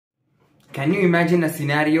Can you imagine a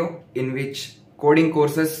scenario in which coding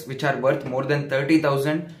courses which are worth more than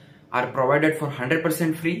 30,000 are provided for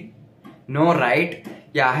 100% free? No, right?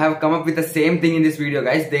 Yeah, I have come up with the same thing in this video,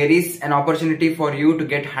 guys. There is an opportunity for you to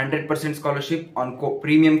get 100% scholarship on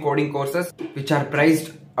premium coding courses which are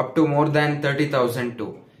priced up to more than 30,000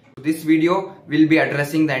 too. This video will be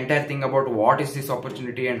addressing the entire thing about what is this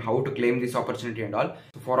opportunity and how to claim this opportunity and all.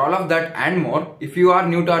 So for all of that and more, if you are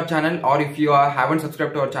new to our channel or if you haven't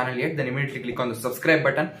subscribed to our channel yet, then immediately click on the subscribe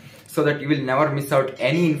button so that you will never miss out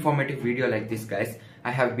any informative video like this, guys.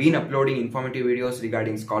 I have been uploading informative videos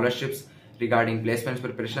regarding scholarships, regarding placements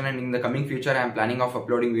preparation, and in the coming future I am planning of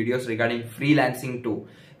uploading videos regarding freelancing too,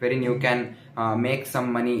 wherein you can make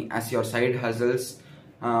some money as your side hustles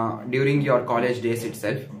during your college days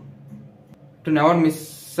itself. To never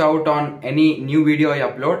miss out on any new video I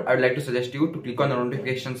upload, I would like to suggest you to click on the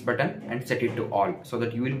notifications button and set it to all so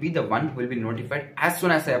that you will be the one who will be notified as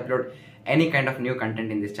soon as I upload any kind of new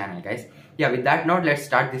content in this channel, guys. Yeah, with that note, let's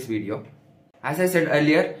start this video. As I said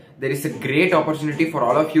earlier, there is a great opportunity for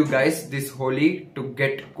all of you guys this Holi to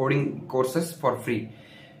get coding courses for free.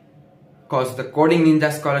 Cause the Coding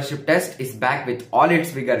Ninja Scholarship Test is back with all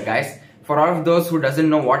its vigor, guys. For all of those who doesn't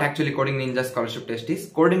know what actually Coding Ninja Scholarship Test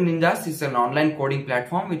is, Coding Ninjas is an online coding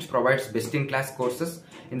platform which provides best-in-class courses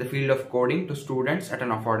in the field of coding to students at an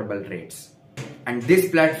affordable rates. And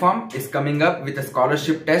this platform is coming up with a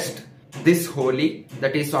scholarship test this Holi,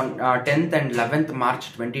 that is on 10th and 11th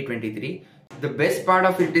March 2023. The best part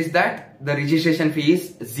of it is that the registration fee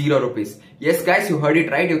is 0 rupees. Yes, guys, you heard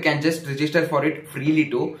it right. You can just register for it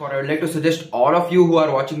freely too. I would like to suggest all of you who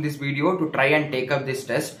are watching this video to try and take up this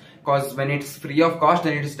test, because when it's free of cost,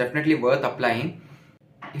 then it is definitely worth applying.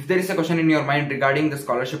 If there is a question in your mind regarding the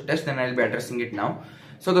scholarship test, then I'll be addressing it now.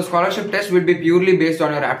 So the scholarship test will be purely based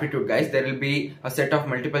on your aptitude, guys. There will be a set of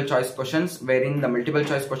multiple choice questions wherein the multiple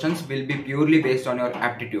choice questions will be purely based on your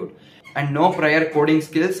aptitude. And no prior coding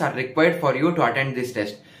skills are required for you to attend this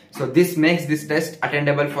test. So this makes this test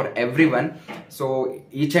attainable for everyone. So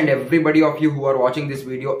each and everybody of you who are watching this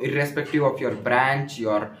video, irrespective of your branch,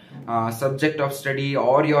 your subject of study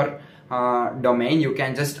or your domain, you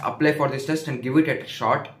can just apply for this test and give it a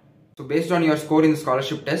shot. So based on your score in the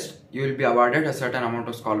scholarship test, you will be awarded a certain amount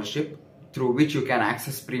of scholarship through which you can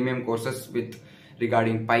access premium courses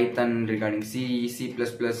regarding Python, regarding C, C++,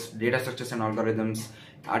 data structures and algorithms,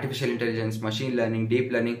 artificial intelligence, machine learning,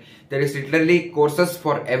 deep learning. There is literally courses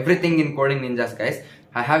for everything in Coding Ninjas, guys.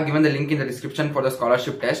 I have given the link in the description for the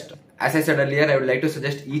scholarship test. As I said earlier, I would like to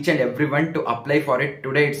suggest each and everyone to apply for it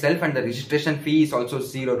today itself, and the registration fee is also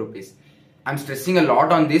 0 rupees. I'm stressing a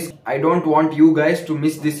lot on this. I don't want you guys to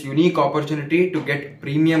miss this unique opportunity to get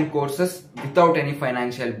premium courses without any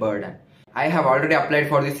financial burden. I have already applied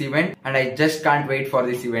for this event and I just can't wait for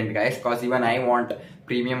this event, guys, because even I want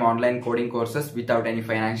premium online coding courses without any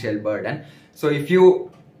financial burden. So if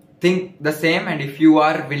you think the same and if you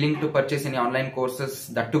are willing to purchase any online courses,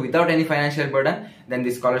 that too without any financial burden, then the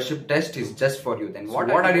scholarship test is just for you. Then what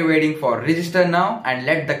are you waiting for? Register now and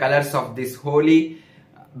let the colors of this Holi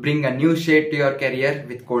bring a new shade to your career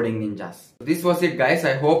with Coding Ninjas. This was it, guys.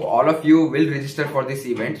 I hope all of you will register for this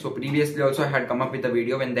event. So previously also I had come up with a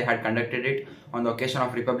video when they had conducted it on the occasion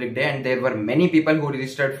of Republic Day, and there were many people who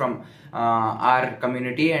registered from our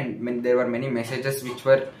community, and there were many messages which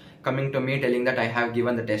were coming to me telling that I have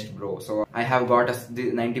given the test, bro. So I have got a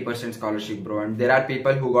 90% scholarship, bro, and there are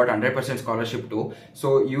people who got 100% scholarship too.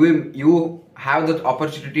 So you have the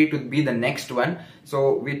opportunity to be the next one.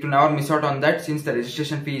 So to never miss out on that, since the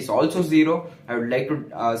registration fee is also 0, I would like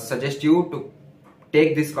to suggest you to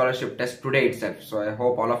take this scholarship test today itself. So I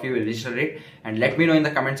hope all of you will register it and let me know in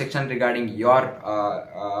the comment section regarding your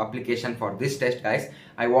application for this test, guys.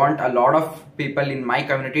 I want a lot of people in my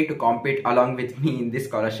community to compete along with me in this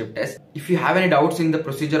scholarship test. If you have any doubts in the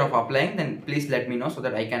procedure of applying, then please let me know so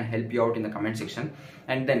that I can help you out in the comment section.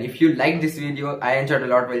 And then if you like this video, I enjoyed a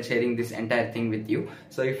lot while sharing this entire thing with you.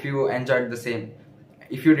 So if you enjoyed the same,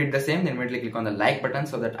 if you did the same, then immediately click on the like button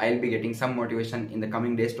so that I'll be getting some motivation in the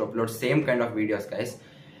coming days to upload same kind of videos, guys.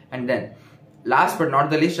 And then last but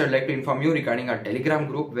not the least, I would like to inform you regarding our Telegram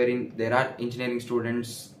group, wherein there are engineering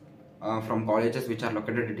students from colleges which are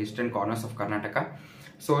located at distant corners of Karnataka.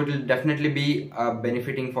 So it will definitely be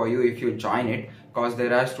benefiting for you if you join it, because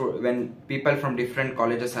there are when people from different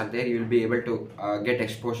colleges are there, you will be able to get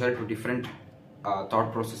exposure to different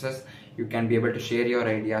thought processes. You can be able to share your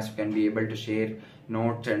ideas, you can be able to share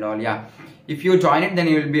notes and all. Yeah, if you join it, then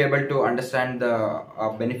you will be able to understand the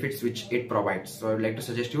benefits which it provides. So I would like to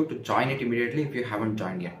suggest you to join it immediately if you haven't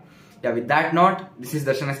joined yet. Yeah, with that note, this is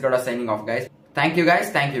Darshanas Gowda signing off, guys. Thank you,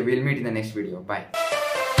 guys. Thank you. We'll meet in the next video. Bye.